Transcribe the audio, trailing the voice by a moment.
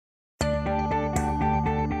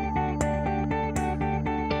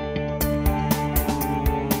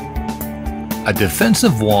a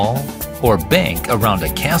defensive wall or bank around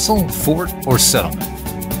a castle, fort, or settlement.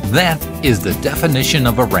 That is the definition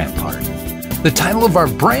of a rampart. The title of our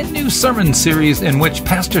brand new sermon series in which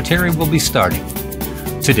Pastor Terry will be starting.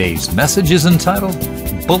 Today's message is entitled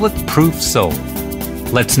Bulletproof Soul.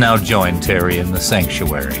 Let's now join Terry in the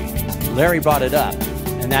sanctuary. Larry brought it up,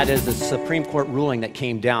 and that is the Supreme Court ruling that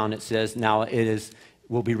came down. It says now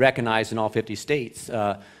will be recognized in all 50 states,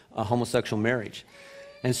 a homosexual marriage.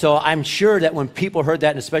 And so I'm sure that when people heard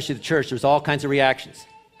that, and especially the church, there's all kinds of reactions.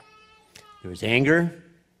 There was anger,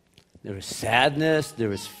 there was sadness, there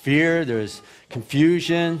was fear, there was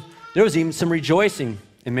confusion. There was even some rejoicing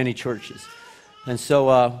in many churches. And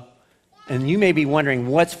so, and you may be wondering,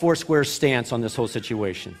 what's Foursquare's stance on this whole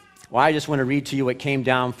situation? Well, I just want to read to you what came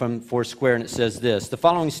down from Foursquare, and it says this. The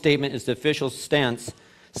following statement is the official stance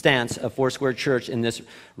of Foursquare Church in this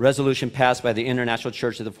resolution passed by the International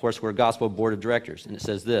Church of the Foursquare Gospel Board of Directors. And it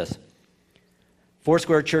says this: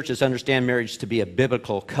 Foursquare churches understand marriage to be a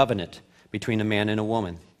biblical covenant between a man and a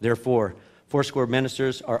woman. Therefore, Foursquare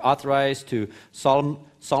ministers are authorized to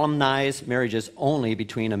solemnize marriages only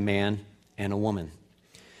between a man and a woman.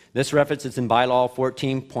 This reference is in bylaw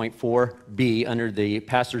 14.4b under the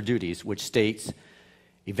pastor duties, which states,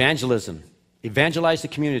 evangelism. Evangelize the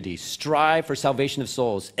community, strive for salvation of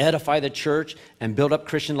souls, edify the church, and build up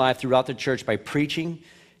Christian life throughout the church by preaching,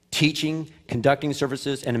 teaching, conducting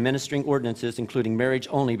services, and administering ordinances, including marriage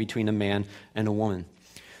only between a man and a woman.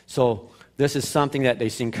 So this is something that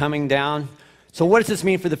they've seen coming down. So what does this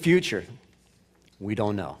mean for the future? We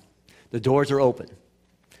don't know. The doors are open.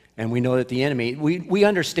 And we know that the enemy, we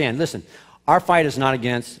understand, listen, our fight is not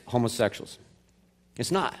against homosexuals.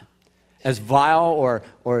 It's not. As vile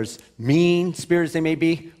or as mean spirits as they may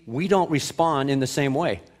be, we don't respond in the same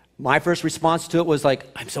way. My first response to it was like,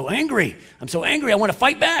 I'm so angry. I want to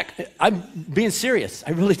fight back. I'm being serious.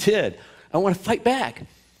 I really did. I want to fight back.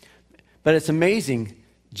 But it's amazing.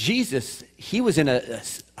 Jesus, he was in a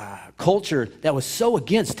culture that was so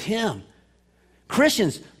against him.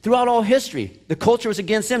 Christians, throughout all history, the culture was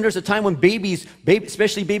against them. There's a time when babies,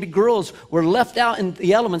 especially baby girls, were left out in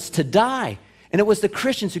the elements to die. And it was the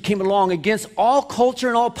Christians who came along against all culture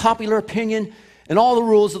and all popular opinion and all the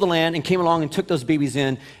rules of the land and came along and took those babies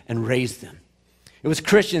in and raised them. It was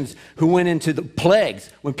Christians who went into the plagues.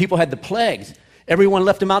 When people had the plagues, everyone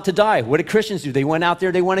left them out to die. What did Christians do? They went out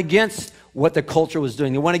there, they went against what the culture was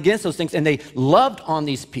doing. They went against those things, and they loved on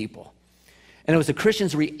these people. And it was the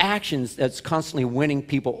Christians' reactions that's constantly winning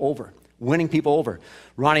people over.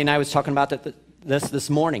 Ronnie and I was talking about this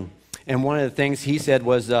morning. And one of the things he said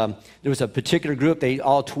was there was a particular group, they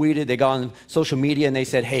all tweeted, they got on social media, and they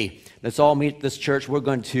said, hey, let's all meet at this church. We're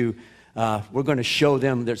going to show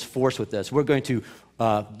them there's force with this. We're going to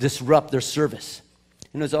disrupt their service.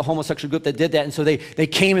 And there was a homosexual group that did that, and so they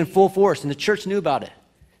came in full force, and the church knew about it.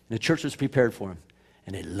 And the church was prepared for them,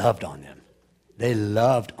 and they loved on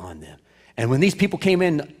them. And when these people came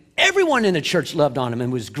in, everyone in the church loved on him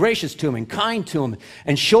and was gracious to him and kind to him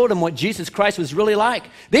and showed him what Jesus Christ was really like.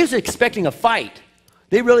 They was expecting a fight.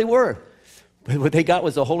 They really were. But what they got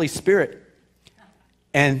was the Holy Spirit.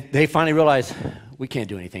 And they finally realized, we can't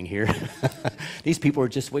do anything here. These people are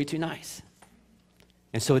just way too nice.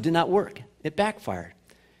 And so it did not work. It backfired.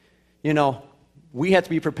 You know, we have to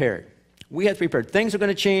be prepared. Things are going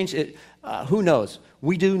to change. Who knows?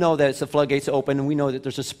 We do know that it's the floodgates open, and we know that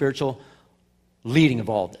there's a spiritual leading of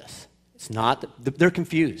all this. It's not, they're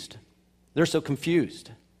confused. They're so confused.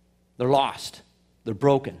 They're lost. They're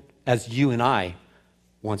broken, as you and I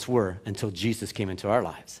once were until Jesus came into our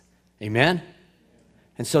lives. Amen?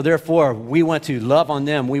 And so therefore, we want to love on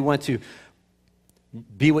them. We want to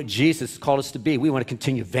be what Jesus called us to be. We want to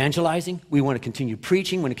continue evangelizing. We want to continue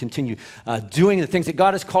preaching. We want to continue doing the things that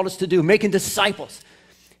God has called us to do, making disciples.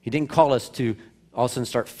 He didn't call us to all of a sudden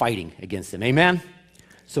start fighting against them. Amen?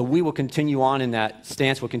 So we will continue on in that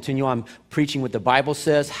stance. We'll continue on preaching what the Bible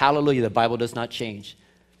says. Hallelujah, the Bible does not change.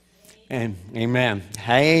 And amen.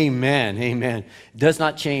 It does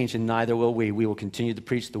not change, and neither will we. We will continue to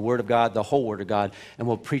preach the Word of God, the whole Word of God, and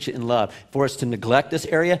we'll preach it in love. For us to neglect this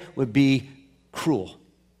area would be cruel.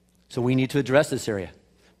 So we need to address this area.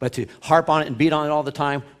 But to harp on it and beat on it all the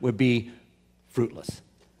time would be fruitless.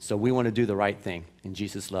 So we want to do the right thing in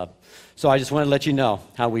Jesus' love. So I just want to let you know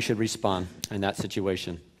how we should respond in that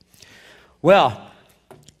situation. Well,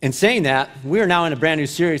 in saying that, we are now in a brand new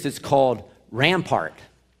series. It's called Rampart.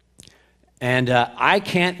 And I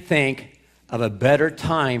can't think of a better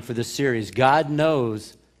time for this series. God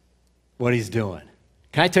knows what he's doing.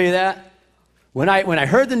 Can I tell you that? When I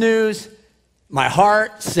heard the news, my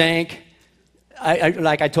heart sank.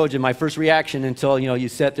 like I told you, my first reaction until, you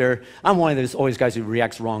sit there, I'm one of those always guys who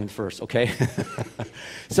reacts wrong first, okay?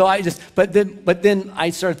 So but then I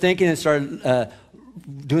started thinking and started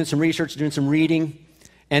doing some research, doing some reading,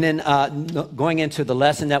 and then going into the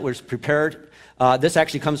lesson that was prepared. This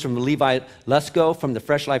actually comes from Levi Lesko from the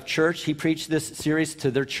Fresh Life Church. He preached this series to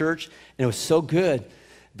their church, and it was so good.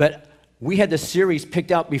 But we had this series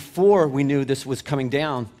picked out before we knew this was coming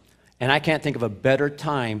down, and I can't think of a better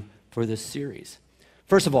time for this series.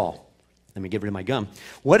 First of all, let me get rid of my gum.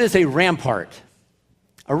 What is a rampart?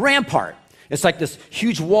 A rampart. It's like this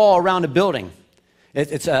huge wall around a building.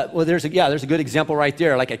 There's a good example right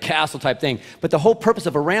there, like a castle type thing. But the whole purpose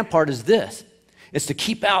of a rampart is this. It's to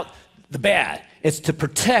keep out the bad. It's to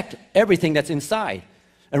protect everything that's inside.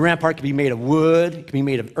 A rampart can be made of wood, it can be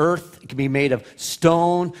made of earth, it can be made of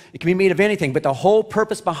stone, it can be made of anything. But the whole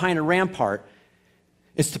purpose behind a rampart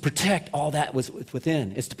is to protect all that was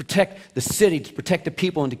within. It's to protect the city, to protect the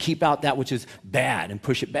people, and to keep out that which is bad and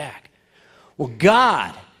push it back. Well,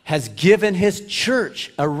 God has given his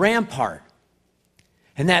church a rampart.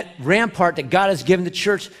 And that rampart that God has given the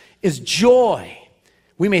church is joy.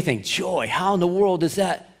 We may think, joy, how in the world does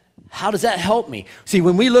that help me? See,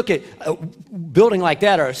 when we look at a building like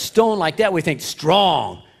that or a stone like that, we think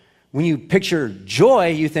strong. When you picture joy,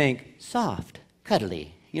 you think soft,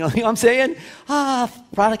 cuddly. You know what I'm saying?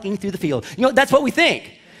 Frolicking through the field. That's what we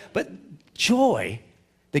think. But joy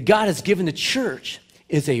that God has given the church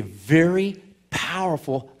is a very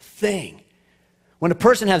powerful thing. When a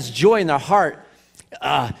person has joy in their heart,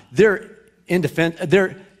 they're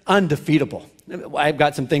undefeatable. I've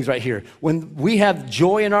got some things right here. When we have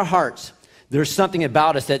joy in our hearts, there's something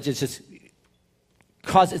about us that just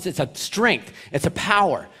causes, it's a strength, it's a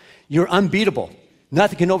power. You're unbeatable.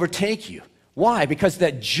 Nothing can overtake you. Why? Because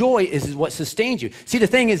that joy is what sustains you. See, the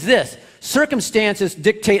thing is this. Circumstances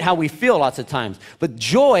dictate how we feel lots of times. But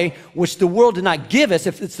joy, which the world did not give us,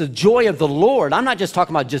 if it's the joy of the Lord, I'm not just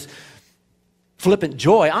talking about just flippant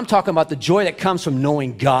joy. I'm talking about the joy that comes from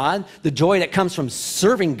knowing God, the joy that comes from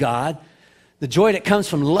serving God, the joy that comes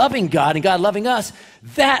from loving God and God loving us.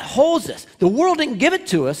 That holds us. The world didn't give it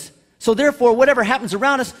to us, so therefore whatever happens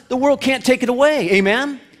around us, the world can't take it away.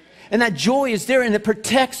 Amen? And that joy is there, and it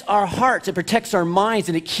protects our hearts, it protects our minds,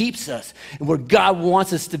 and it keeps us where God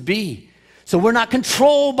wants us to be. So we're not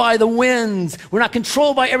controlled by the winds. We're not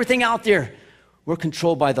controlled by everything out there. We're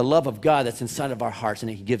controlled by the love of God that's inside of our hearts, and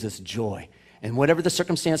He gives us joy. And whatever the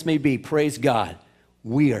circumstance may be, praise God,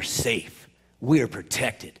 we are safe. We are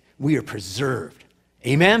protected. We are preserved.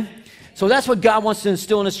 Amen? So that's what God wants to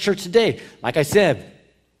instill in His church today. Like I said,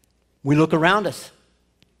 we look around us.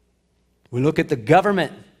 We look at the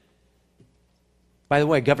government. By the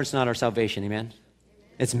way, government's not our salvation, amen?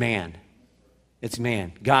 It's man. It's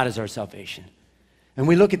man. God is our salvation. And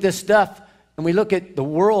we look at this stuff, and we look at the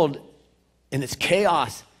world and its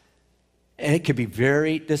chaos, and it could be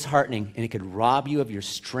very disheartening, and it could rob you of your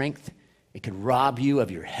strength. It could rob you of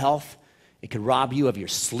your health. It could rob you of your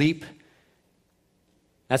sleep.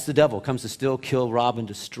 That's the devil. Comes to steal, kill, rob, and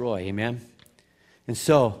destroy, amen? And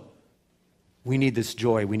so, we need this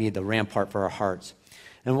joy. We need the rampart for our hearts.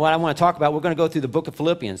 And what I want to talk about, we're going to go through the book of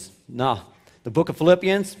Philippians. Now, the book of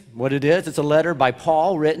Philippians, what it is, it's a letter by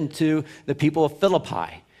Paul written to the people of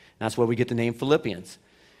Philippi. That's where we get the name Philippians.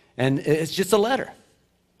 And it's just a letter.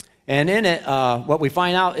 And in it, what we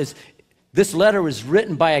find out is this letter was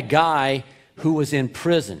written by a guy who was in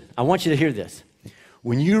prison. I want you to hear this.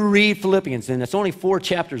 When you read Philippians, and it's only 4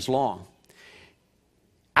 chapters long,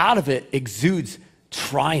 out of it exudes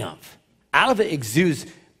triumph. Out of it exudes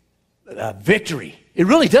victory. It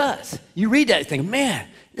really does. You read that and think, man,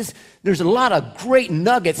 there's a lot of great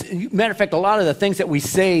nuggets. Matter of fact, a lot of the things that we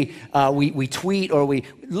say, we tweet or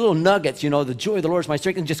little nuggets, the joy of the Lord is my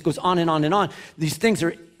strength, and just goes on and on and on. These things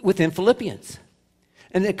are within Philippians.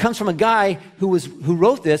 And it comes from a guy who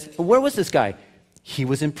wrote this. But where was this guy? He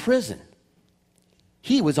was in prison.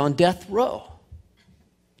 He was on death row.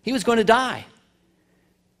 He was going to die.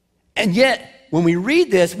 And yet, when we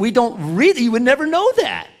read this, we don't read it. You would never know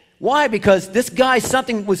that. Why? Because this guy,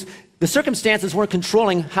 the circumstances weren't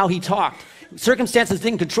controlling how he talked. Circumstances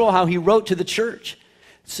didn't control how he wrote to the church.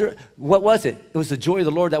 What was it? It was the joy of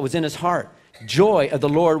the Lord that was in his heart. Joy of the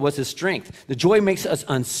Lord was his strength. The joy makes us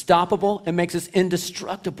unstoppable. It makes us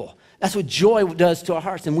indestructible. That's what joy does to our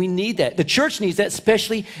hearts, and we need that. The church needs that,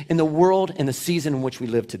 especially in the world and the season in which we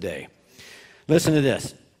live today. Listen to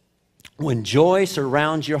this. When joy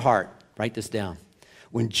surrounds your heart, write this down.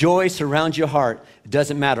 When joy surrounds your heart, it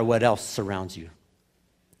doesn't matter what else surrounds you.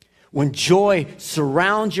 When joy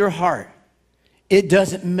surrounds your heart, it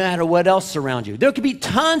doesn't matter what else surrounds you. There could be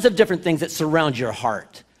tons of different things that surround your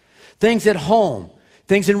heart. things at home,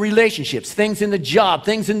 things in relationships, things in the job,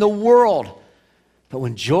 things in the world. But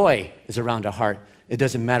when joy is around our heart, it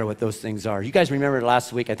doesn't matter what those things are. You guys remember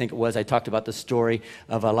last week, I think it was, I talked about the story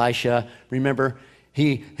of Elisha. Remember,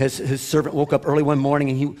 his servant woke up early one morning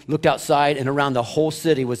and he looked outside, and around the whole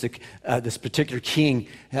city was this particular king.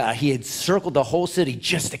 He had circled the whole city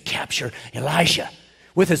just to capture Elisha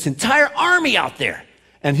with his entire army out there.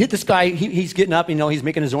 And hit this guy, he's getting up, he's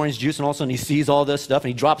making his orange juice, and all of a sudden he sees all this stuff, and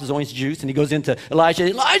he drops his orange juice, and he goes into Elijah.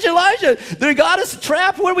 Elijah, they got us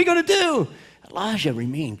trapped. What are we going to do? Elijah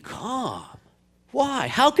remained calm. Why?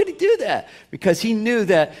 How could he do that? Because he knew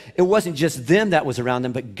that it wasn't just them that was around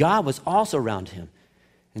them, but God was also around him.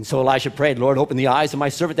 And so Elisha prayed, Lord, open the eyes of my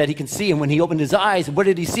servant that he can see. And when he opened his eyes, what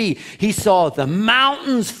did he see? He saw the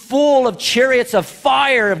mountains full of chariots of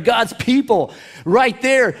fire of God's people right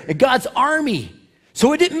there, God's army.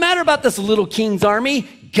 So it didn't matter about this little king's army.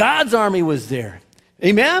 God's army was there.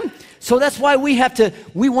 Amen? So that's why we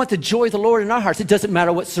want the joy of the Lord in our hearts. It doesn't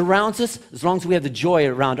matter what surrounds us. As long as we have the joy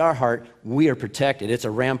around our heart, we are protected. It's a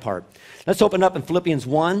rampart. Let's open up in Philippians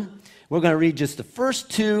 1. We're going to read just the first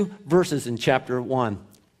 2 verses in chapter 1.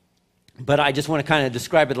 But I just want to kind of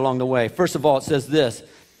describe it along the way. First of all, it says this.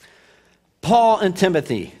 Paul and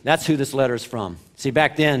Timothy, that's who this letter is from. See,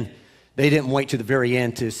 back then, they didn't wait to the very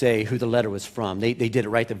end to say who the letter was from. They did it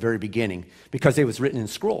right at the very beginning because it was written in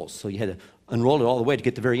scrolls. So you had to unroll it all the way to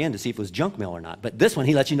get to the very end to see if it was junk mail or not. But this one,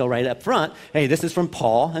 he lets you know right up front, hey, this is from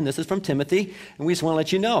Paul and this is from Timothy, and we just want to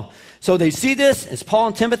let you know. So they see this, it's Paul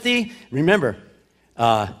and Timothy. Remember,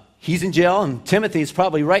 he's in jail, and Timothy is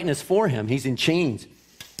probably writing this for him. He's in chains. It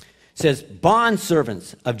says,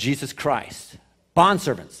 bondservants of Jesus Christ.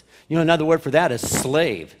 Bondservants. Another word for that is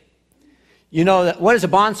slave. What is a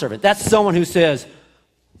bondservant? That's someone who says,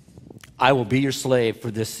 I will be your slave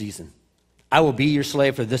for this season. I will be your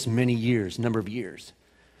slave for this many years, number of years.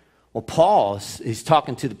 Well, Paul is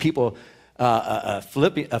talking to the people of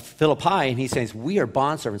Philippi, and he says, we are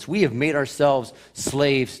bondservants. We have made ourselves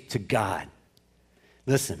slaves to God.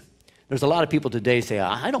 Listen, there's a lot of people today say,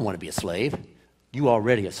 I don't want to be a slave. You are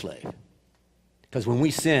already a slave. Because when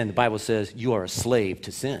we sin, the Bible says you are a slave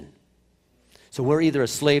to sin. So we're either a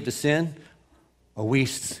slave to sin or we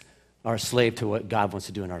are a slave to what God wants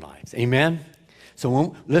to do in our lives. Amen?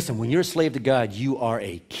 So listen, when you're a slave to God, you are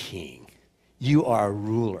a king. You are a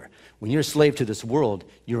ruler. When you're a slave to this world,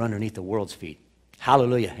 you're underneath the world's feet.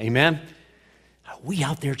 Hallelujah. Amen? Are we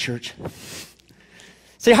out there, church?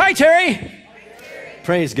 Say hi, Terry. Hi, Terry.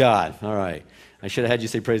 Praise God. All right. I should have had you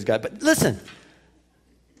say praise God. But listen.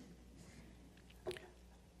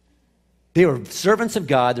 They were servants of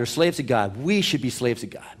God. They're slaves of God. We should be slaves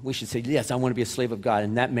of God. We should say, yes, I want to be a slave of God.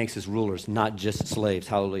 And that makes us rulers, not just slaves.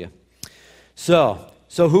 Hallelujah. So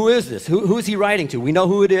who is this? Who is he writing to? We know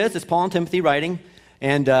who it is. It's Paul and Timothy writing,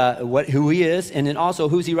 and who he is, and then also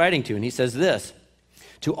who's he writing to. And he says this,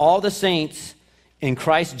 to all the saints in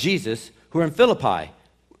Christ Jesus who are in Philippi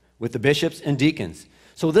with the bishops and deacons.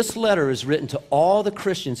 So this letter is written to all the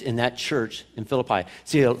Christians in that church in Philippi.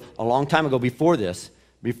 See, a long time ago before this,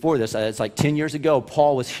 it's like 10 years ago,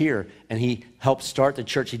 Paul was here, and he helped start the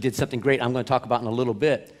church. He did something great I'm going to talk about in a little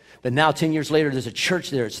bit. But now, 10 years later, there's a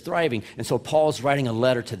church there. It's thriving. And so Paul's writing a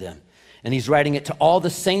letter to them. And he's writing it to all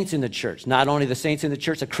the saints in the church. Not only the saints in the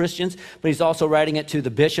church, the Christians, but he's also writing it to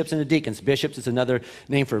the bishops and the deacons. Bishops is another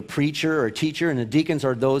name for a preacher or a teacher, and the deacons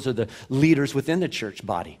are the leaders within the church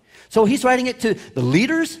body. So he's writing it to the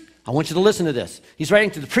leaders. I want you to listen to this. He's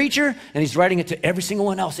writing to the preacher, and he's writing it to every single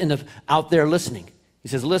one else out there listening. He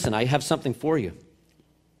says, listen, I have something for you.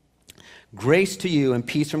 Grace to you and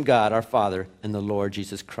peace from God, our Father, and the Lord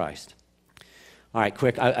Jesus Christ. All right,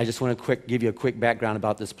 quick. I just want to give you a quick background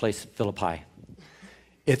about this place, Philippi.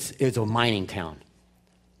 It's a mining town.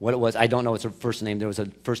 What it was, I don't know its first name. There was a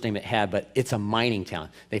first name it had, but it's a mining town.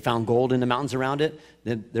 They found gold in the mountains around it.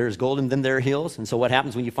 Then there's gold, and then there are hills. And so what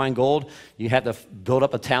happens when you find gold? You have to build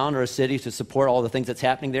up a town or a city to support all the things that's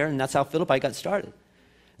happening there, and that's how Philippi got started.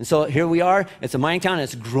 And so here we are. It's a mining town, and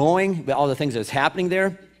it's growing, all the things that's happening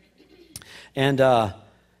there. And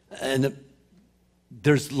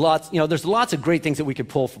there's lots of great things that we could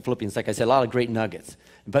pull from Philippians. Like I said, a lot of great nuggets.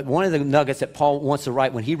 But one of the nuggets that Paul wants to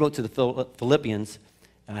write when he wrote to the Philippians,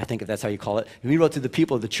 and I think if that's how you call it, he wrote to the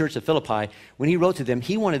people of the church of Philippi. When he wrote to them,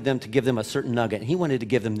 he wanted them to give them a certain nugget, and he wanted to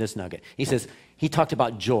give them this nugget. He talked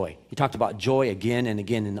about joy. He talked about joy again and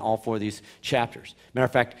again in all 4 of these chapters. Matter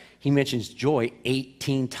of fact, he mentions joy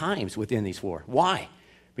 18 times within these 4. Why?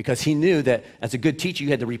 Because he knew that as a good teacher, you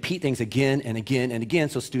had to repeat things again and again and again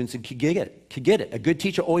so students could get it. A good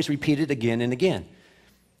teacher always repeated again and again.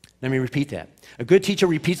 Let me repeat that. A good teacher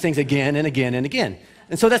repeats things again and again and again.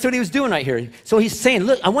 And so that's what he was doing right here. So he's saying,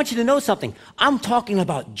 look, I want you to know something. I'm talking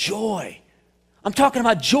about joy. I'm talking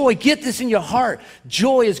about joy. Get this in your heart.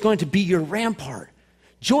 Joy is going to be your rampart.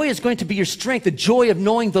 Joy is going to be your strength, the joy of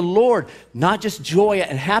knowing the Lord, not just joy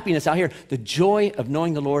and happiness out here, the joy of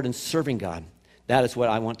knowing the Lord and serving God. That is what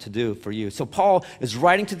I want to do for you. So Paul is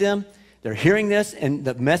writing to them. They're hearing this, and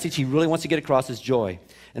the message he really wants to get across is joy.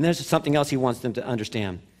 And there's something else he wants them to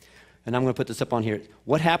understand. And I'm going to put this up on here.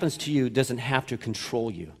 What happens to you doesn't have to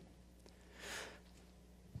control you.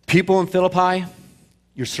 People in Philippi,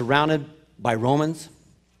 you're surrounded by Romans.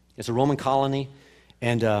 It's a Roman colony.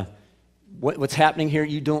 And what's happening here,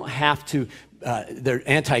 you don't have to, they're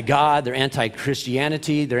anti-God, they're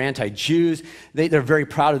anti-Christianity, they're anti-Jews. They're very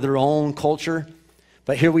proud of their own culture.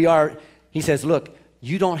 But here we are, he says, look,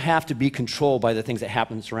 you don't have to be controlled by the things that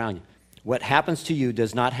happen around you. What happens to you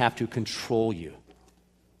does not have to control you.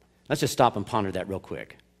 Let's just stop and ponder that real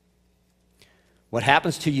quick. What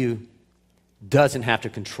happens to you doesn't have to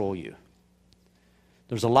control you.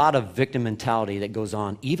 There's a lot of victim mentality that goes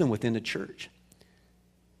on even within the church.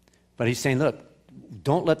 But he's saying, look,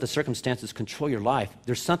 don't let the circumstances control your life.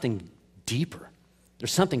 There's something deeper.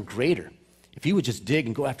 There's something greater. If you would just dig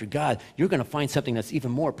and go after God, you're going to find something that's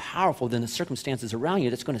even more powerful than the circumstances around you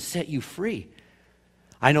that's going to set you free.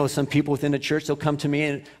 I know some people within the church, they'll come to me,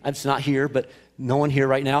 and it's not here, but no one here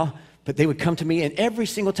right now, but they would come to me, and every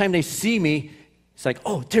single time they see me, it's like,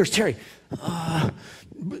 oh, there's Terry.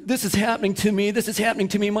 This is happening to me. This is happening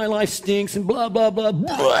to me. My life stinks and blah, blah, blah,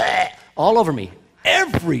 blah, all over me.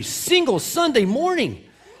 Every single Sunday morning.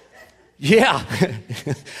 Yeah.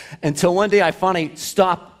 Until one day I finally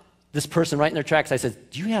stopped this person right in their tracks. I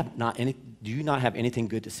said, do you not have anything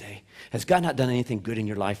good to say? Has God not done anything good in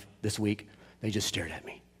your life this week? They just stared at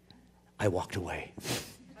me. I walked away.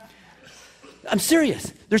 I'm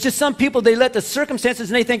serious. There's just some people, they let the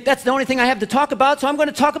circumstances and they think that's the only thing I have to talk about, so I'm going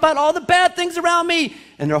to talk about all the bad things around me.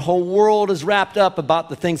 And their whole world is wrapped up about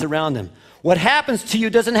the things around them. What happens to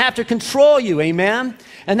you doesn't have to control you, amen?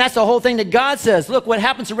 And that's the whole thing that God says. Look, what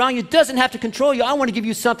happens around you doesn't have to control you. I want to give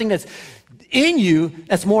you something that's in you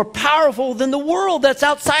that's more powerful than the world that's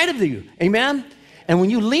outside of you, amen? And when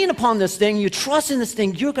you lean upon this thing, you trust in this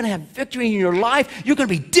thing, you're going to have victory in your life. You're going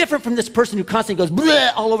to be different from this person who constantly goes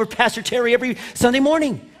bleh all over Pastor Terry every Sunday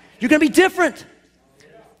morning. You're going to be different.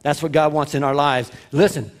 That's what God wants in our lives.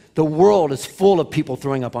 Listen, the world is full of people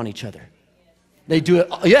throwing up on each other. They do it.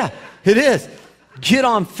 Yeah, it is. Get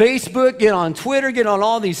on Facebook, get on Twitter, get on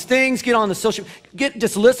all these things, get on the social,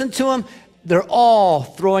 just listen to them. They're all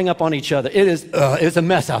throwing up on each other. It's a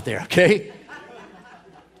mess out there, okay?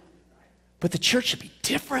 But the church should be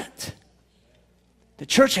different. The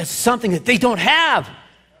church has something that they don't have.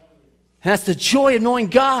 And that's the joy of knowing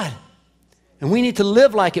God. And we need to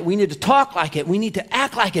live like it. We need to talk like it. We need to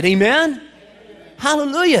act like it. Amen? Amen.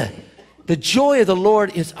 Hallelujah. The joy of the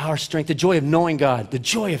Lord is our strength. The joy of knowing God. The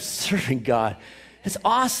joy of serving God. It's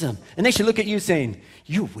awesome. And they should look at you saying,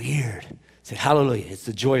 you're weird. Say, hallelujah. It's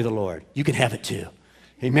the joy of the Lord. You can have it too.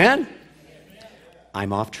 Amen? Amen.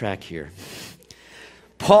 I'm off track here.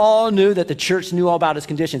 Paul knew that the church knew all about his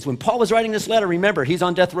conditions. When Paul was writing this letter, remember, he's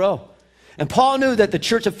on death row. And Paul knew that the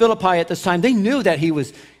church of Philippi at this time, they knew that he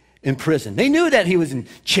was in prison. They knew that he was in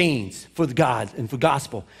chains for God and for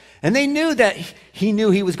gospel. And they knew that he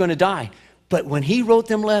knew he was going to die. But when he wrote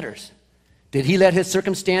them letters, did he let his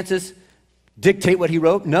circumstances dictate what he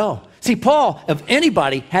wrote? No. See, Paul, if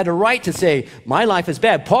anybody, had a right to say, my life is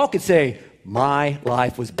bad. Paul could say, my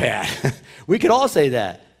life was bad. We could all say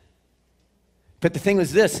that. But the thing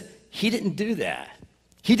was this, he didn't do that.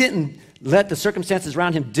 He didn't let the circumstances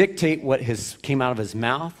around him dictate what came out of his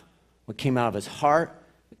mouth, what came out of his heart,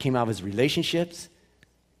 what came out of his relationships.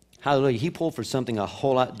 Hallelujah. He pulled for something a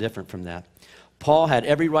whole lot different from that. Paul had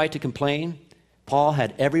every right to complain. Paul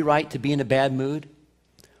had every right to be in a bad mood.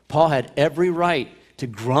 Paul had every right to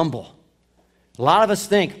grumble. A lot of us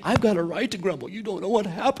think, I've got a right to grumble. You don't know what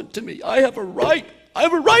happened to me. I have a right. I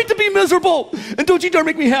have a right to be miserable. And don't you dare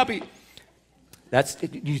make me happy.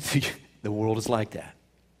 The world is like that.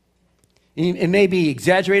 It may be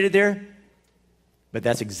exaggerated there, but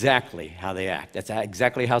that's exactly how they act. That's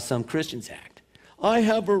exactly how some Christians act. I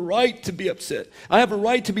have a right to be upset. I have a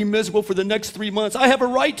right to be miserable for the next 3 months. I have a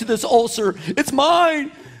right to this ulcer. It's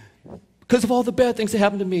mine because of all the bad things that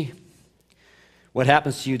happened to me. What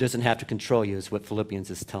happens to you doesn't have to control you is what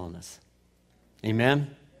Philippians is telling us.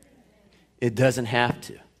 Amen? It doesn't have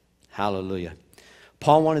to. Hallelujah.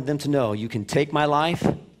 Paul wanted them to know, you can take my life,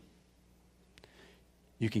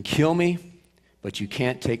 you can kill me, but you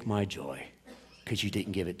can't take my joy because you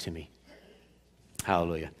didn't give it to me.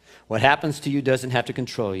 Hallelujah. What happens to you doesn't have to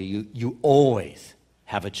control you. You always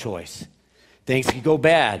have a choice. Things can go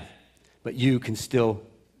bad, but you can still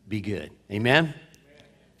be good. Amen?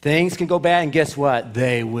 Things can go bad, and guess what?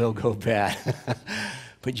 They will go bad.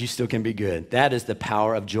 But you still can be good. That is the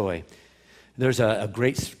power of joy. There's a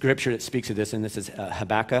great scripture that speaks of this, and this is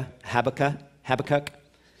Habakkuk.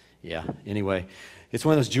 Yeah, anyway. It's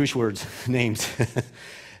one of those Jewish words, names.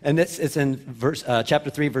 And it's in chapter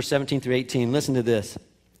 3, verse 17 through 18. Listen to this.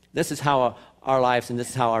 This is how our lives and this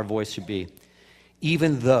is how our voice should be.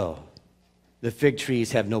 Even though the fig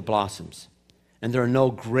trees have no blossoms and there are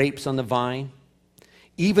no grapes on the vine,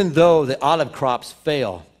 even though the olive crops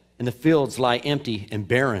fail and the fields lie empty and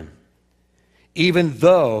barren, even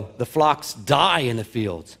though the flocks die in the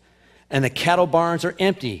fields and the cattle barns are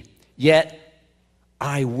empty, yet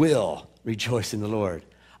I will rejoice in the Lord.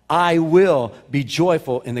 I will be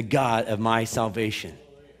joyful in the God of my salvation.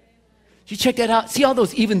 Did you check that out? See all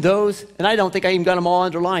those even those? And I don't think I even got them all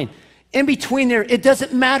underlined. In between there, it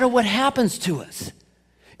doesn't matter what happens to us.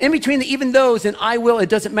 In between the even those and I will, it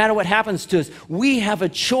doesn't matter what happens to us. We have a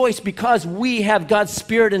choice because we have God's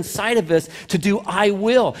Spirit inside of us to do I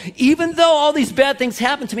will. Even though all these bad things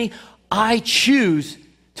happen to me, I choose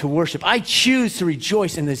to worship. I choose to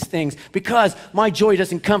rejoice in these things because my joy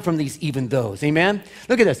doesn't come from these even those. Amen?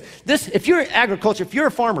 Look at this. If you're in agriculture, if you're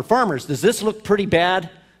a farmer, farmers, does this look pretty bad?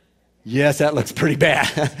 Yes, that looks pretty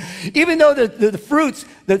bad. Even though the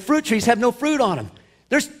fruit trees have no fruit on them.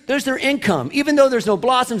 There's their income. Even though there's no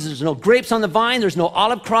blossoms, there's no grapes on the vine, there's no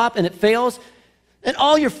olive crop, and it fails. And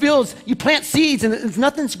all your fields, you plant seeds and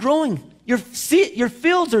nothing's growing. Your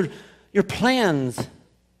fields your plans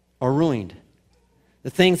are ruined. The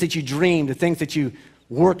things that you dreamed, the things that you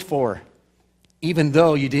worked for, even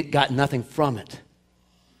though you got nothing from it.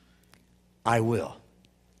 I will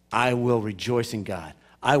rejoice in God.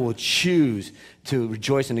 I will choose to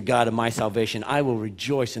rejoice in the God of my salvation. I will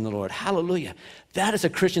rejoice in the Lord. Hallelujah. That is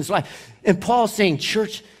a Christian's life. And Paul's saying,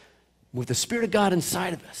 church, with the Spirit of God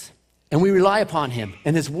inside of us, and we rely upon Him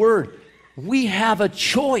and His Word, we have a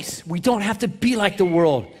choice. We don't have to be like the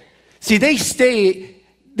world. See, they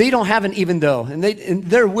don't have an even though, and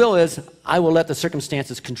their will is, I will let the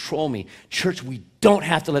circumstances control me. Church, we don't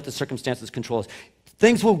have to let the circumstances control us.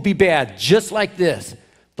 Things will be bad just like this,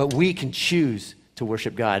 but we can choose to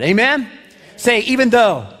worship God. Amen? Say, even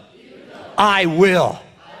though, I will.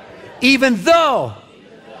 Even though,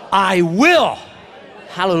 I will.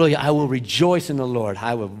 Hallelujah. I will rejoice in the Lord.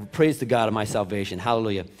 I will praise the God of my salvation.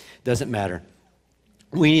 Hallelujah. Doesn't matter.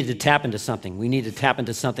 We need to tap into something. We need to tap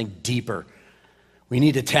into something deeper. We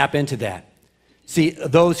need to tap into that. See,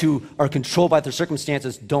 those who are controlled by their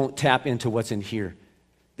circumstances don't tap into what's in here.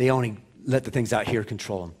 They only let the things out here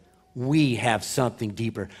control them. We have something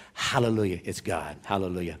deeper. Hallelujah. It's God.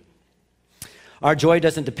 Hallelujah. Our joy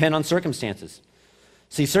doesn't depend on circumstances.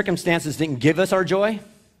 See, circumstances didn't give us our joy,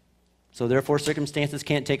 so therefore circumstances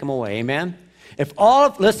can't take them away. Amen? If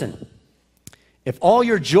all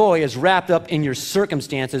your joy is wrapped up in your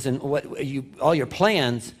circumstances and all your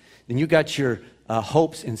plans, then you got your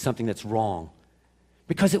hopes in something that's wrong.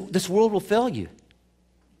 Because this world will fail you.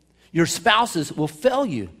 Your spouses will fail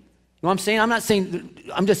you. You know what I'm saying?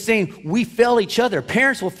 I'm just saying we fail each other.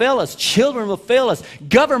 Parents will fail us. Children will fail us.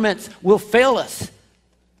 Governments will fail us.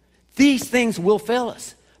 These things will fail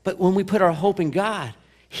us. But when we put our hope in God,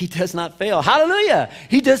 He does not fail. Hallelujah.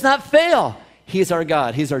 He does not fail. He is our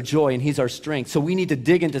God. He's our joy, and He's our strength. So we need to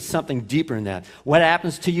dig into something deeper in that. What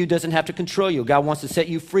happens to you doesn't have to control you. God wants to set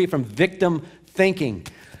you free from victim thinking.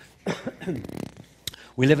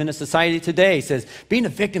 We live in a society today that says being a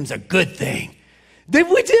victim is a good thing.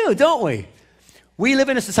 We do, don't we? We live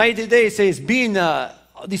in a society today that says being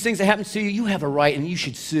these things that happen to you, you have a right and you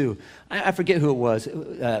should sue. I forget who it was.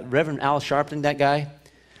 Reverend Al Sharpton, that guy.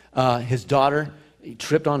 His daughter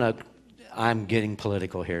tripped on I'm getting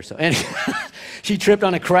political here. So anyway, she tripped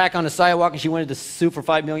on a crack on the sidewalk and she wanted to sue for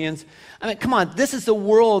 $5 million. I mean, come on, this is the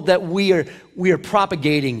world that we are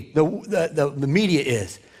propagating. The media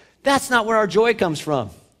is. That's not where our joy comes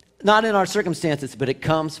from. Not in our circumstances, but it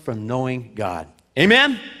comes from knowing God.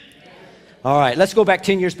 Amen? All right, let's go back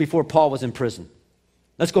 10 years before Paul was in prison.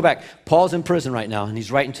 Let's go back. Paul's in prison right now, and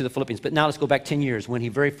he's writing to the Philippians. But now let's go back 10 years when he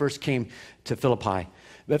very first came to Philippi.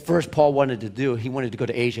 But first, Paul wanted to go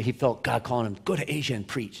to Asia. He felt God calling him, go to Asia and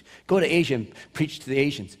preach. Go to Asia and preach to the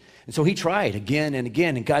Asians. And so he tried again and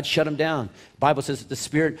again, and God shut him down. The Bible says that the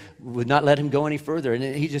Spirit would not let him go any further.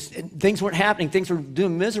 And things weren't happening. Things were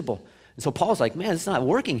doing miserable. And so Paul's like, man, it's not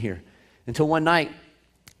working here. Until one night,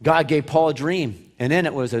 God gave Paul a dream. And then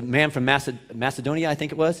it was a man from Macedonia, I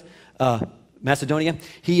think it was. Macedonia.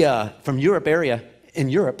 He, from in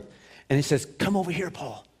Europe. And he says, come over here,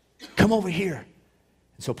 Paul. Come over here.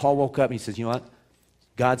 And so Paul woke up and he says, you know what?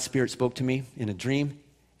 God's Spirit spoke to me in a dream,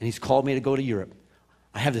 and he's called me to go to Europe.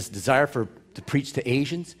 I have this desire to preach to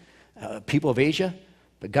Asians, people of Asia,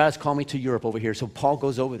 but God's called me to Europe over here. So Paul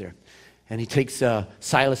goes over there, and he takes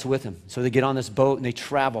Silas with him. So they get on this boat, and they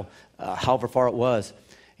travel however far it was.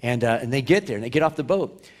 And they get there, and they get off the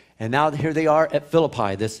boat. And now here they are at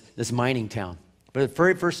Philippi, this mining town. But the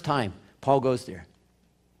very first time, Paul goes there.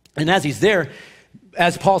 And as he's there,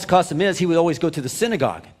 as Paul's custom is, he would always go to the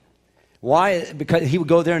synagogue. Why? Because he would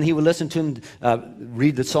go there and he would listen to him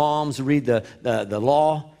read the Psalms, read the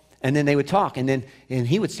law, and then they would talk. And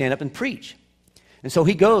he would stand up and preach. And so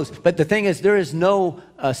he goes. But the thing is, there is no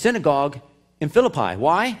synagogue in Philippi.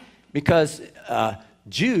 Why? Because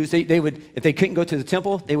Jews, they would, if they couldn't go to the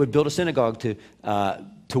temple, they would build a synagogue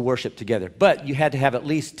to worship together. But you had to have at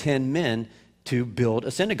least 10 men to build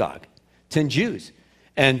a synagogue, 10 Jews.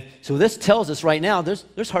 And so this tells us right now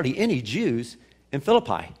there's hardly any Jews in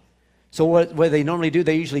Philippi. So what they normally do,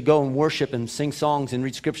 they usually go and worship and sing songs and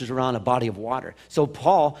read scriptures around a body of water. So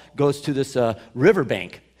Paul goes to this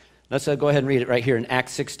riverbank. Let's go ahead and read it right here in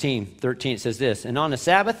Acts 16:13. It says this, "And on the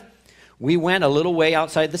Sabbath, we went a little way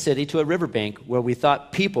outside the city to a riverbank where we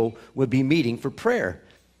thought people would be meeting for prayer.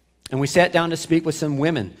 And we sat down to speak with some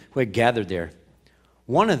women who had gathered there.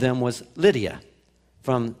 One of them was Lydia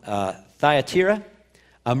from Thyatira,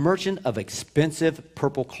 a merchant of expensive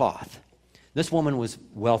purple cloth." This woman was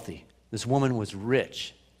wealthy. This woman was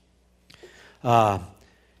rich. A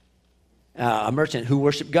merchant who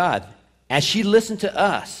worshiped God. As she listened to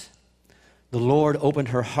us, the Lord opened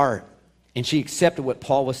her heart, and she accepted what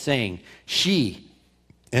Paul was saying. She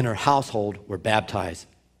and her household were baptized.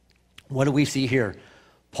 What do we see here?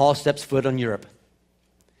 Paul steps foot on Europe.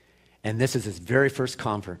 And this is his very first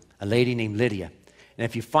convert, a lady named Lydia. And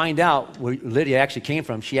if you find out where Lydia actually came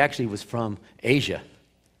from, she actually was from Asia.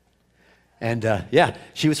 And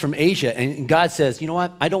she was from Asia. And God says, you know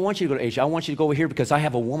what? I don't want you to go to Asia. I want you to go over here because I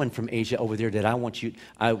have a woman from Asia over there that I want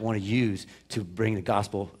to use to bring the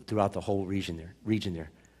gospel throughout the whole region there.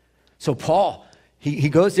 So Paul, he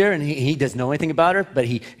goes there and he doesn't know anything about her, but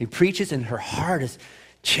he preaches, and her heart is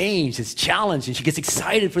changed, is challenged, and she gets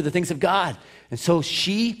excited for the things of God. And so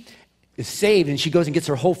she is saved, and she goes and gets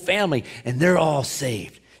her whole family, and they're all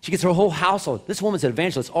saved. She gets her whole household. This woman's an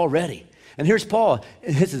evangelist already. And here's Paul.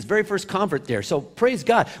 It's his very first convert there. So praise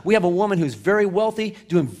God. We have a woman who's very wealthy,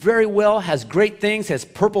 doing very well, has great things, has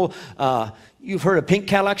purple, you've heard of pink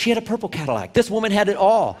Cadillac. She had a purple Cadillac. This woman had it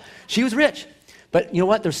all. She was rich. But you know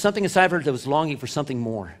what? There's something inside of her that was longing for something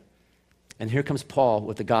more. And here comes Paul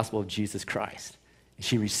with the gospel of Jesus Christ. And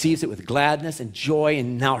she receives it with gladness and joy,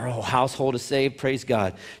 and now her whole household is saved. Praise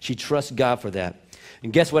God. She trusts God for that.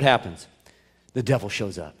 And guess what happens? The devil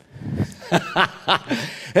shows up.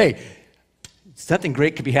 Hey, something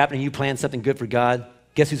great could be happening. You plan something good for God.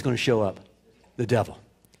 Guess who's going to show up? The devil.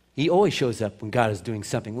 He always shows up when God is doing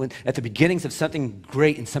something. When, at the beginnings of something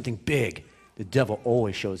great and something big, the devil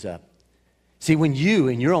always shows up. See, when you,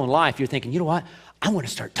 in your own life, you're thinking, you know what? I'm going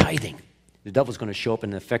to start tithing. The devil's going to show up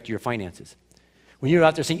and affect your finances. When you're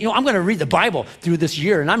out there saying, you know, I'm going to read the Bible through this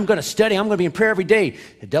year, and I'm going to study, I'm going to be in prayer every day,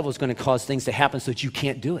 the devil's going to cause things to happen so that you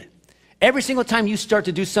can't do it. Every single time you start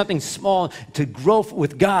to do something small to grow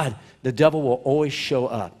with God, the devil will always show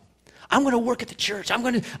up. I'm going to work at the church. I'm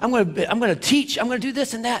going to teach. I'm going to do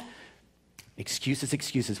this and that.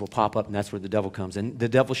 Excuses will pop up, and that's where the devil comes. And the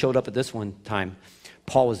devil showed up at this one time.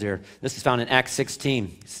 Paul was there. This is found in Acts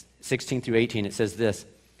 16 through 18. It says this.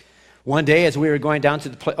 One day as we were going down to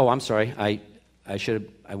the place, oh, I'm sorry. I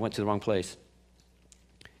went to the wrong place.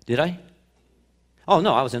 Did I? Oh,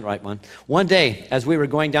 no, I was in the right one. One day as we were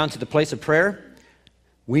going down to the place of prayer,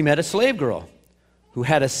 we met a slave girl who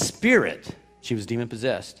had a spirit, she was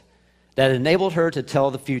demon-possessed, that enabled her to tell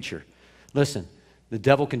the future. Listen, the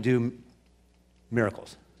devil can do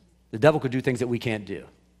miracles. The devil could do things that we can't do.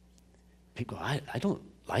 People go, I don't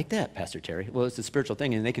like that, Pastor Terry. Well, it's a spiritual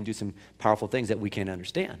thing, and they can do some powerful things that we can't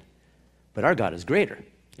understand. But our God is greater.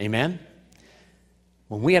 Amen?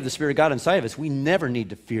 When we have the Spirit of God inside of us, we never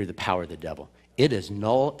need to fear the power of the devil. It is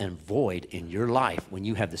null and void in your life when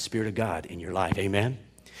you have the Spirit of God in your life. Amen?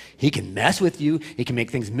 He can mess with you. He can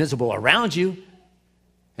make things miserable around you.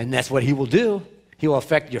 And that's what he will do. He will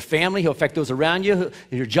affect your family. He'll affect those around you,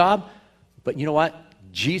 your job. But you know what?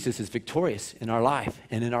 Jesus is victorious in our life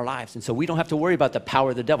and in our lives. And so we don't have to worry about the power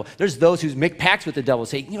of the devil. There's those who make pacts with the devil,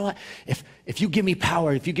 say, you know what? If you give me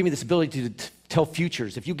power, if you give me this ability to tell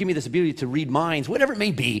futures, if you give me this ability to read minds, whatever it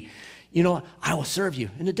may be, you know, I will serve you.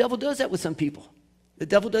 And the devil does that with some people. The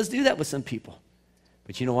devil does do that with some people.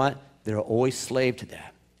 But you know what? They're always slave to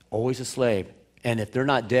that. Always a slave. And if they're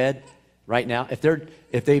not dead right now,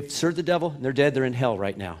 if they've served the devil and they're dead, they're in hell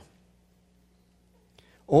right now.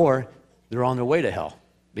 or they're on their way to hell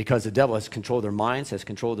because the devil has controlled their minds, has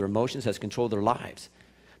controlled their emotions, has controlled their lives.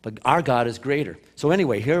 But our God is greater. So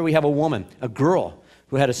anyway, here we have a woman, a girl,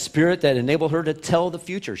 who had a spirit that enabled her to tell the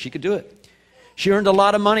future. She could do it. She earned a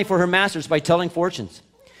lot of money for her masters by telling fortunes.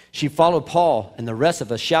 She followed Paul and the rest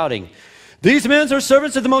of us shouting, "These men are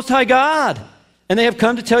servants of the Most High God, and they have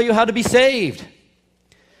come to tell you how to be saved."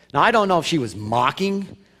 Now, I don't know if she was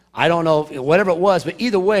mocking. I don't know, whatever it was, but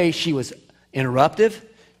either way, she was interruptive.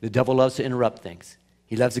 The devil loves to interrupt things.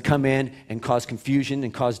 He loves to come in and cause confusion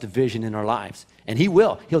and cause division in our lives. And he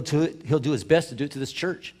will. He'll do his best to do it to this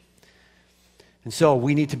church. And so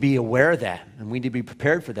we need to be aware of that, and we need to be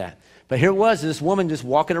prepared for that. But here was this woman just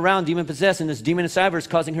walking around demon-possessed, and this demon inside of her is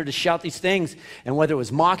causing her to shout these things. And whether it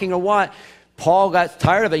was mocking or what, Paul got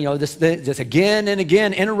tired of it. This again and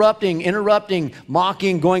again, interrupting,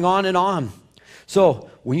 mocking, going on and on. So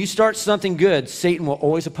when you start something good, Satan will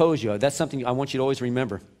always oppose you. That's something I want you to always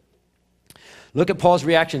remember. Look at Paul's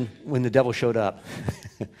reaction when the devil showed up.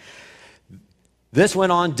 This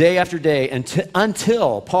went on day after day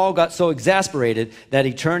until Paul got so exasperated that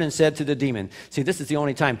he turned and said to the demon. See, this is the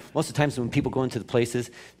only time. Most of the times when people go into the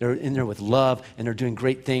places, they're in there with love, and they're doing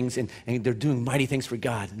great things, and they're doing mighty things for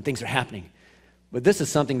God, and things are happening. But this is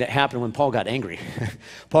something that happened when Paul got angry.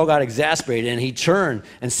 Paul got exasperated, and he turned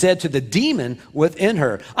and said to the demon within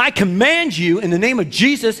her, "I command you in the name of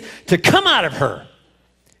Jesus to come out of her."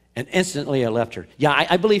 And instantly I left her. Yeah,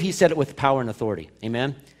 I believe he said it with power and authority.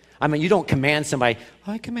 Amen? I mean, you don't command somebody,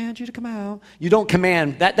 "I command you to come out." You don't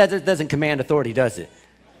command. That doesn't command authority, does it?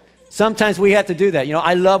 Sometimes we have to do that.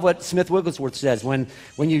 I love what Smith Wigglesworth says. When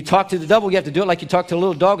you talk to the devil, you have to do it like you talk to a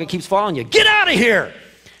little dog that keeps following you. "Get out of here.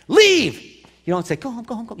 Leave." You don't say, "Go home,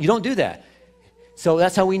 go home, go home." You don't do that. So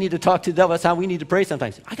that's how we need to talk to the devil. That's how we need to pray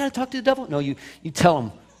sometimes. "I got to talk to the devil." No, you tell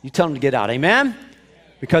him. You tell him to get out. Amen?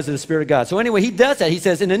 Because of the Spirit of God. So anyway, he does that. He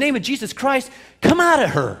says, "In the name of Jesus Christ, come out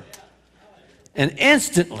of her." And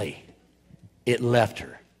instantly, it left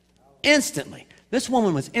her. Instantly. This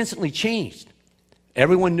woman was instantly changed.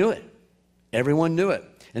 Everyone knew it. Everyone knew it.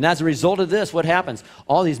 And as a result of this, what happens?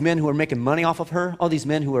 All these men who are making money off of her, all these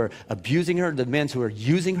men who are abusing her, the men who are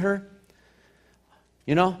using her,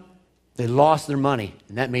 they lost their money,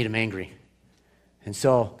 and that made them angry. And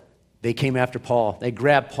so they came after Paul. They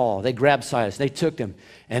grabbed Paul. They grabbed Silas. They took them,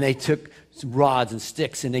 and they took some rods and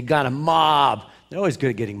sticks, and they got a mob. They're always good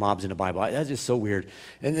at getting mobs in the Bible. That's just so weird.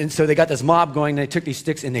 And so they got this mob going, and they took these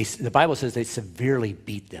sticks, and the Bible says they severely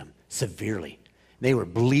beat them. Severely. They were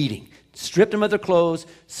bleeding. Stripped them of their clothes,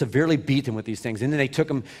 severely beat them with these things. And then they took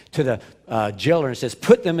them to the jailer and says,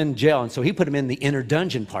 "Put them in jail." And so he put them in the inner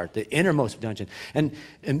dungeon part, the innermost dungeon. And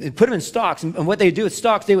put them in stocks. And what they do with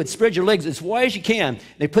stocks, they would spread your legs as wide as you can.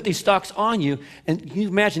 They put these stocks on you. And can you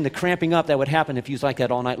imagine the cramping up that would happen if you was like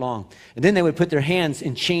that all night long? And then they would put their hands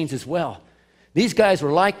in chains as well. These guys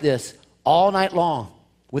were like this all night long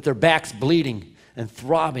with their backs bleeding and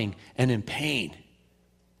throbbing and in pain.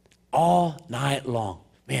 All night long.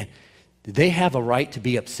 Man, did they have a right to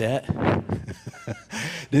be upset?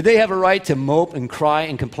 Did they have a right to mope and cry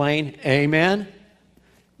and complain? Amen?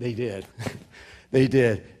 They did. They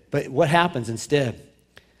did. But what happens instead?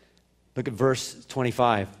 Look at verse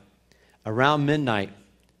 25. Around midnight,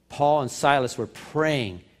 Paul and Silas were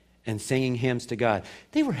praying and singing hymns to God.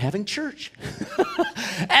 They were having church.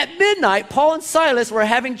 At midnight, Paul and Silas were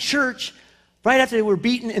having church right after they were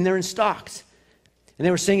beaten, and they're in stocks. And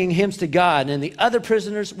they were singing hymns to God, and the other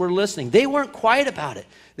prisoners were listening. They weren't quiet about it.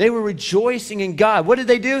 They were rejoicing in God. What did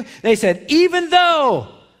they do? They said, "Even though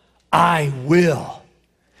I will.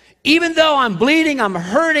 Even though I'm bleeding, I'm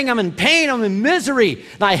hurting, I'm in pain, I'm in misery,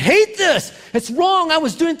 and I hate this. It's wrong. I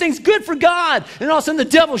was doing things good for God." And all of a sudden the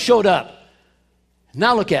devil showed up.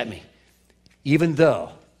 Now look at me. Even though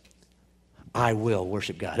I will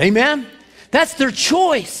worship God. Amen? That's their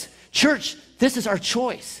choice. Church, this is our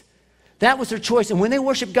choice. That was their choice. And when they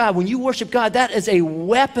worship God, when you worship God, that is a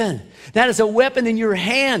weapon. That is a weapon in your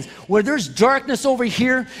hands. Where there's darkness over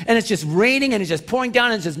here, and it's just raining, and it's just pouring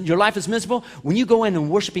down, and your life is miserable. When you go in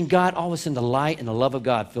and worshiping God, all of a sudden the light and the love of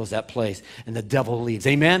God fills that place, and the devil leaves.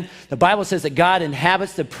 Amen? The Bible says that God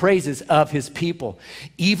inhabits the praises of his people.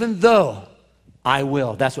 Even though I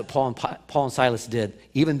will. That's what Paul and Silas did.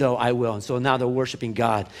 Even though I will. And so now they're worshiping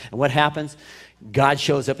God. And what happens? God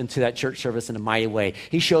shows up into that church service in a mighty way.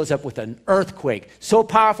 He shows up with an earthquake, so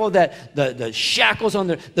powerful that the shackles on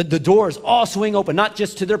the doors all swing open, not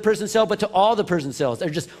just to their prison cell, but to all the prison cells. They're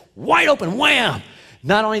just wide open, wham!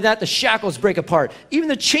 Not only that, the shackles break apart. Even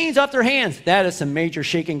the chains off their hands. That is some major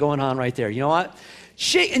shaking going on right there. You know what?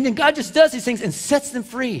 And then God just does these things and sets them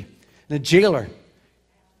free. And the jailer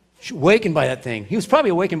Awakened by that thing. He was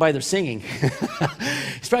probably awakened by their singing.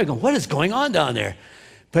 He's probably going, what is going on down there?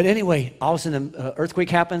 But anyway, all of a sudden, an earthquake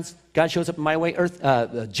happens. God shows up in my way.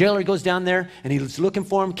 The jailer goes down there, and he's looking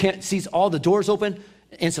for him, sees all the doors open.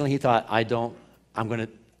 Instantly, he thought,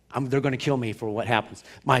 they're going to kill me for what happens.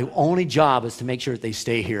 My only job is to make sure that they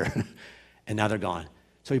stay here. And now they're gone.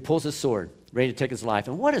 So he pulls his sword, ready to take his life.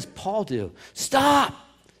 And what does Paul do? Stop!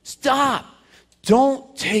 Stop!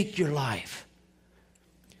 Don't take your life.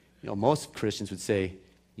 You know, most Christians would say,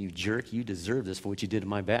 you jerk, you deserve this for what you did to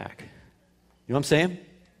my back. You know what I'm saying?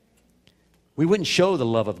 We wouldn't show the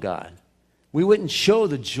love of God. We wouldn't show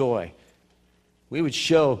the joy. We would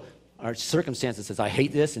show our circumstances as I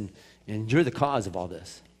hate this and you're the cause of all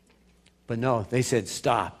this. But no, they said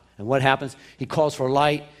stop. And what happens? He calls for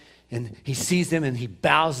light and he sees them and he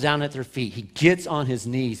bows down at their feet. He gets on his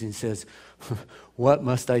knees and says, what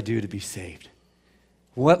must I do to be saved?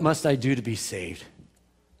 What must I do to be saved?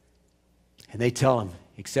 And they tell him,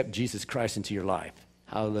 accept Jesus Christ into your life.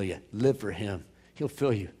 Hallelujah. Live for him. He'll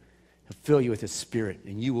fill you. He'll fill you with his spirit,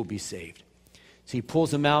 and you will be saved. So he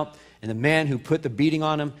pulls them out, and the man who put the beating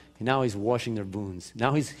on him, and now he's washing their wounds.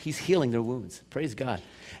 Now he's healing their wounds. Praise God.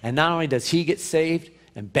 And not only does he get saved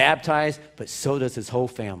and baptized, but so does his whole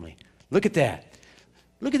family. Look at that.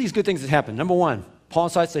 Look at these good things that happen. Number one, Paul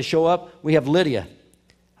and Silas, they show up. We have Lydia,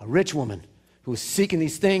 a rich woman who was seeking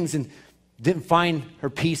these things and didn't find her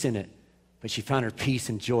peace in it. But she found her peace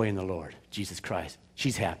and joy in the Lord, Jesus Christ.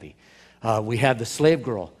 She's happy. We have the slave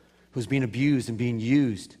girl who's being abused and being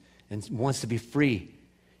used and wants to be free.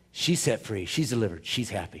 She's set free. She's delivered. She's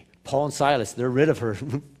happy. Paul and Silas, they're rid of her,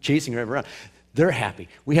 chasing her around. They're happy.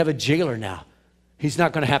 We have a jailer now. He's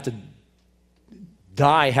not going to have to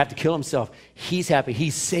die, have to kill himself. He's happy.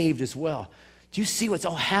 He's saved as well. Do you see what's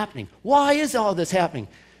all happening? Why is all this happening?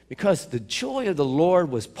 Because the joy of the Lord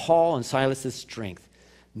was Paul and Silas's strength,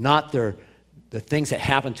 not the things that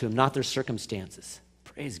happened to them, not their circumstances.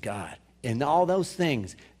 Praise God. And all those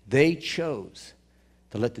things, they chose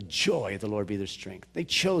to let the joy of the Lord be their strength. They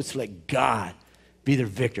chose to let God be their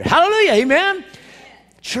victor. Hallelujah, amen?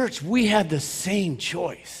 Church, we have the same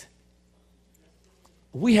choice.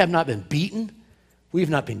 We have not been beaten. We have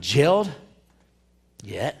not been jailed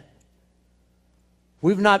yet.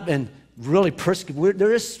 We've not been really persecuted.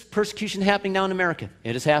 There is persecution happening now in America.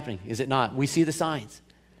 It is happening, is it not? We see the signs.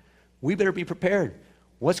 We better be prepared.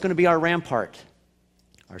 What's going to be our rampart?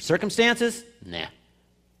 Our circumstances? Nah.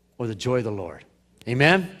 Or the joy of the Lord.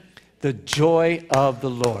 Amen? The joy of the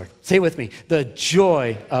Lord. Say with me, the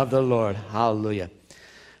joy of the Lord. Hallelujah.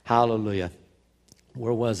 Hallelujah.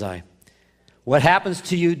 Where was I? What happens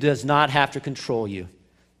to you does not have to control you.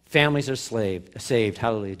 Families are saved.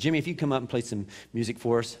 Hallelujah. Jimmy, if you come up and play some music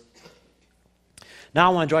for us.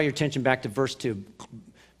 Now I want to draw your attention back to verse 2.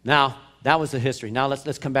 Now, that was the history. Now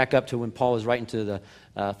let's come back up to when Paul was writing to the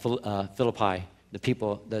Philippi, the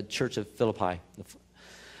people, the church of Philippi.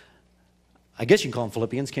 I guess you can call them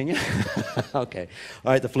Philippians, can you? Okay.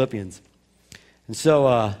 All right, the Philippians. And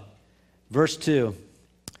so, verse 2.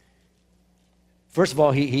 First of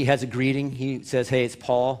all, he has a greeting. He says, hey, it's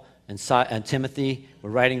Paul and Timothy.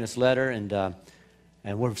 We're writing this letter, and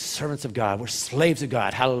we're servants of God. We're slaves of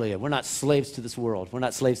God. Hallelujah. We're not slaves to this world. We're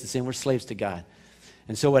not slaves to sin. We're slaves to God.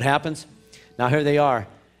 And so what happens? Now here they are.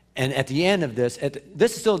 And at the end of this,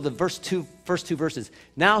 this is still the first two verses.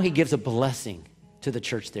 Now he gives a blessing to the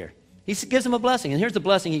church there. He gives them a blessing. And here's the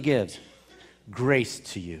blessing he gives. Grace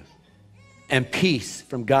to you and peace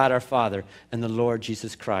from God our Father and the Lord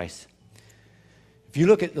Jesus Christ. If you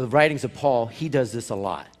look at the writings of Paul, he does this a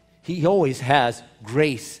lot. He always has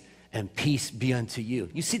grace and peace be unto you.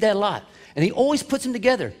 You see that a lot. And he always puts them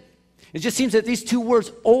together. It just seems that these two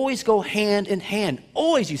words always go hand in hand.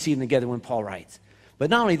 Always you see them together when Paul writes. But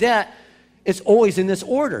not only that, it's always in this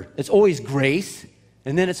order. It's always grace,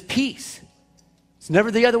 and then it's peace. It's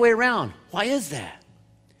never the other way around. Why is that?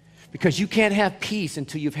 Because you can't have peace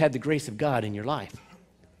until you've had the grace of God in your life.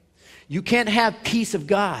 You can't have peace of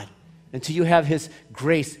God until you have his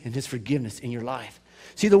grace and his forgiveness in your life.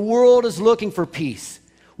 See, the world is looking for peace.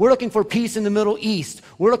 We're looking for peace in the Middle East.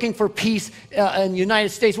 We're looking for peace in the United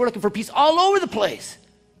States. We're looking for peace all over the place.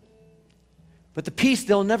 But the peace,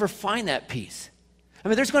 they'll never find that peace. I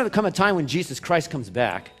mean, there's going to come a time when Jesus Christ comes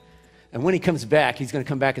back. And when he comes back, he's going to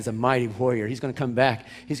come back as a mighty warrior. He's going to come back.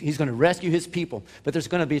 He's going to rescue his people. But there's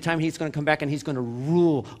going to be a time he's going to come back and he's going to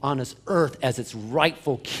rule on this earth as its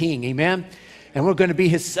rightful king. Amen? And we're going to be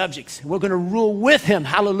his subjects. We're going to rule with him.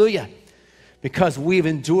 Hallelujah. Because we've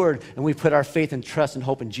endured and we've put our faith and trust and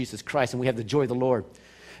hope in Jesus Christ, and we have the joy of the Lord.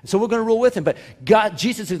 And so we're going to rule with him. But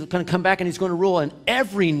Jesus is going to come back and he's going to rule, and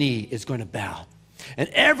every knee is going to bow. And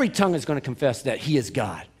every tongue is going to confess that he is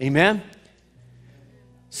God. Amen?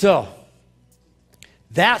 So,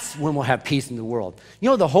 that's when we'll have peace in the world. You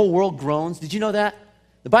know, the whole world groans. Did you know that?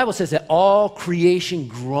 The Bible says that all creation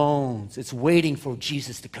groans. It's waiting for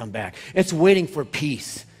Jesus to come back. It's waiting for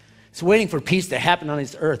peace. It's waiting for peace to happen on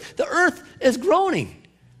this earth. The earth is groaning.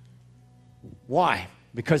 Why?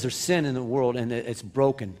 Because there's sin in the world and it's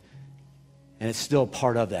broken. And it's still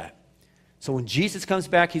part of that. So when Jesus comes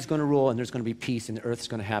back, he's going to rule and there's going to be peace and the earth's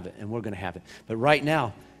going to have it and we're going to have it. But right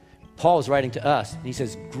now, Paul is writing to us and he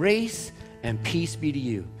says, grace and peace be to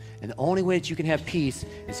you. And the only way that you can have peace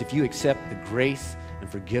is if you accept the grace and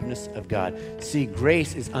forgiveness of God. See,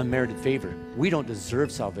 grace is unmerited favor. We don't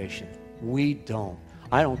deserve salvation. We don't.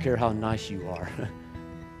 I don't care how nice you are.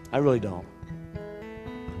 I really don't.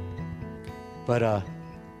 But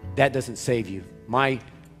that doesn't save you. My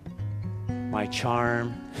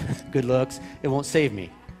charm, good looks, it won't save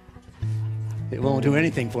me. It won't do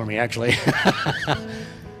anything for me, actually.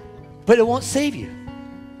 But it won't save you.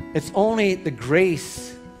 It's only the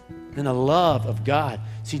grace and the love of God.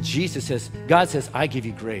 See, Jesus says, God says, I give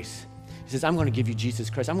you grace. He says, I'm going to give you Jesus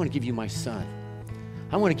Christ. I'm going to give you my son.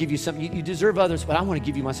 I'm going to give you something. You deserve others, but I want to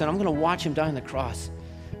give you my son. I'm going to watch him die on the cross.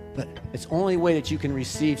 But it's the only way that you can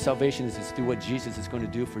receive salvation is through what Jesus is going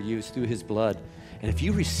to do for you. It's through his blood. And if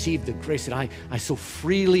you receive the grace that I so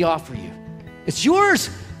freely offer you, it's yours.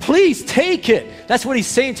 Please take it. That's what he's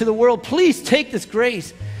saying to the world. Please take this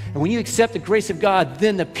grace. And when you accept the grace of God,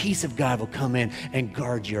 then the peace of God will come in and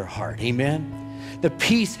guard your heart. Amen? The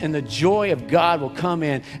peace and the joy of God will come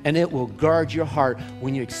in and it will guard your heart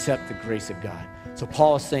when you accept the grace of God. So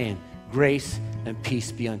Paul is saying, grace and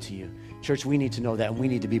peace be unto you. Church, we need to know that and we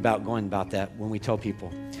need to be going about that when we tell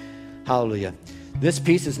people. Hallelujah. This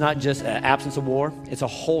peace is not just an absence of war. It's a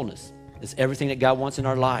wholeness. It's everything that God wants in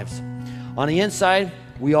our lives. On the inside,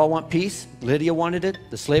 we all want peace. Lydia wanted it.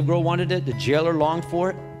 The slave girl wanted it. The jailer longed for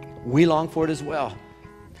it. We long for it as well.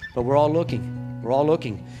 But we're all looking. We're all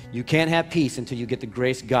looking. You can't have peace until you get the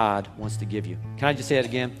grace God wants to give you. Can I just say that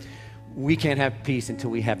again? We can't have peace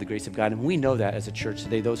until we have the grace of God. And we know that as a church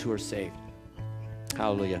today, those who are saved.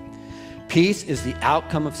 Hallelujah. Peace is the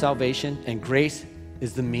outcome of salvation, and grace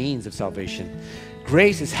is the means of salvation.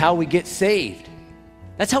 Grace is how we get saved.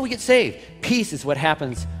 That's how we get saved. Peace is what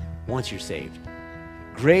happens once you're saved.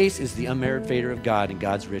 Grace is the unmerited favor of God and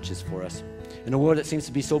God's riches for us. In a world that seems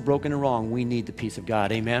to be so broken and wrong, we need the peace of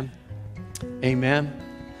God. Amen? Amen?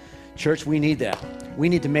 Church, we need that. We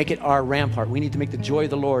need to make it our rampart. We need to make the joy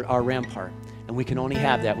of the Lord our rampart. And we can only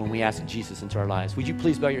have that when we ask Jesus into our lives. Would you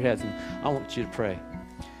please bow your heads and I want you to pray.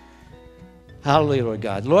 Hallelujah, Lord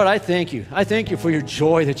God. Lord, I thank you. I thank you for your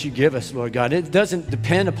joy that you give us, Lord God. It doesn't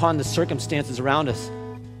depend upon the circumstances around us.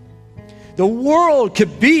 The world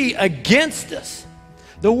could be against us.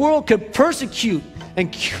 The world could persecute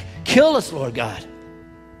and kill us, Lord God.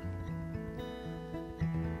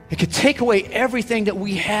 It could take away everything that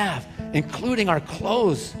we have, including our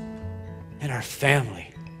clothes and our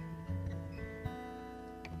family.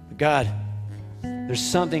 But God, there's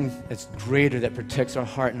something that's greater that protects our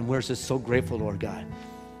heart, and we're just so grateful, Lord God.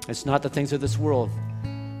 It's not the things of this world.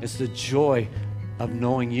 It's the joy of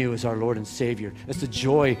knowing you as our Lord and Savior. It's the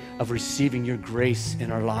joy of receiving your grace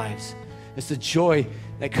in our lives. It's the joy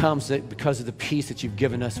that comes because of the peace that you've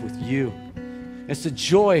given us with you. It's the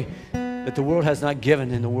joy that the world has not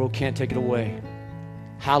given and the world can't take it away.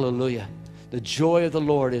 Hallelujah. The joy of the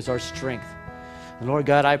Lord is our strength. And Lord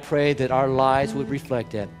God, I pray that our lives would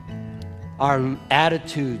reflect that. Our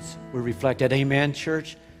attitudes would reflect that. Amen,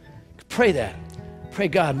 church? Pray that. Pray,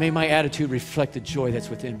 God, may my attitude reflect the joy that's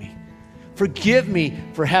within me. Forgive me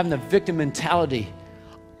for having the victim mentality.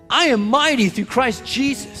 I am mighty through Christ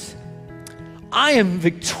Jesus. I am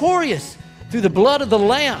victorious through the blood of the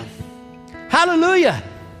Lamb. Hallelujah.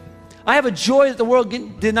 I have a joy that the world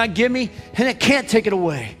did not give me, and it can't take it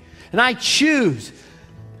away. And I choose,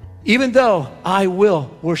 even though I will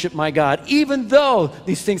worship my God, even though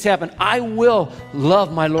these things happen, I will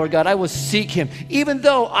love my Lord God. I will seek him, even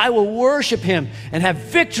though I will worship him and have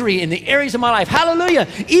victory in the areas of my life. Hallelujah.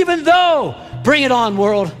 Even though, bring it on,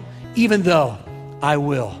 world, even though I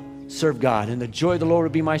will serve God, and the joy of the Lord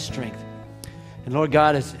will be my strength. And Lord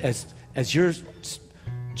God, as your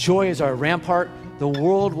joy is our rampart, the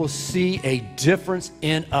world will see a difference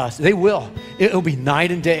in us. They will. It will be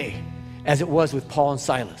night and day, as it was with Paul and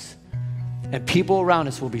Silas. And people around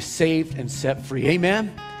us will be saved and set free.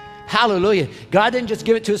 Amen? Hallelujah. God didn't just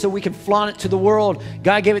give it to us so we can flaunt it to the world.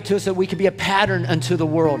 God gave it to us so we can be a pattern unto the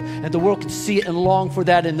world, and the world can see it and long for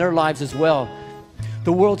that in their lives as well.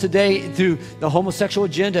 The world today, through the homosexual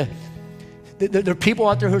agenda, there are people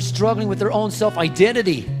out there who are struggling with their own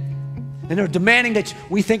self-identity. And they're demanding that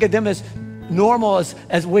we think of them as normal,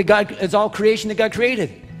 as all creation that God created.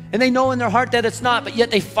 And they know in their heart that it's not, but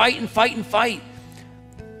yet they fight and fight and fight.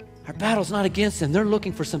 Our battle's not against them. They're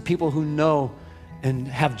looking for some people who know and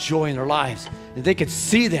have joy in their lives. And they could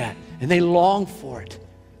see that, and they long for it.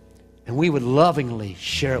 And we would lovingly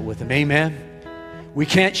share it with them. Amen? We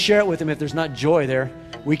can't share it with them if there's not joy there.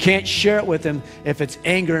 We can't share it with them if it's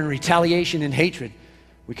anger and retaliation and hatred.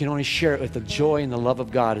 We can only share it with the joy and the love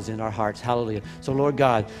of God is in our hearts. Hallelujah. So, Lord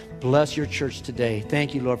God, bless your church today.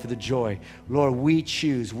 Thank you, Lord, for the joy. Lord, we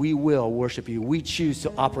will worship you. We choose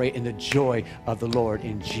to operate in the joy of the Lord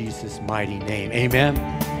in Jesus' mighty name. Amen.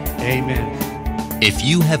 Amen. If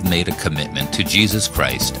you have made a commitment to Jesus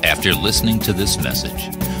Christ after listening to this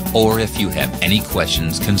message, or if you have any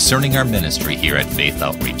questions concerning our ministry here at Faith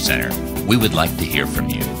Outreach Center, we would like to hear from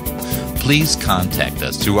you. Please contact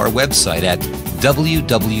us through our website at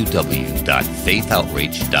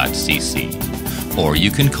www.faithoutreach.cc, or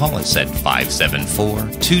you can call us at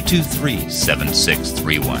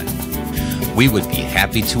 574-223-7631. We would be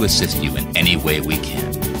happy to assist you in any way we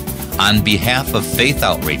can. On behalf of Faith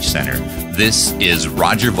Outreach Center, this is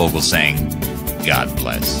Roger Vogel saying, God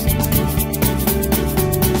bless.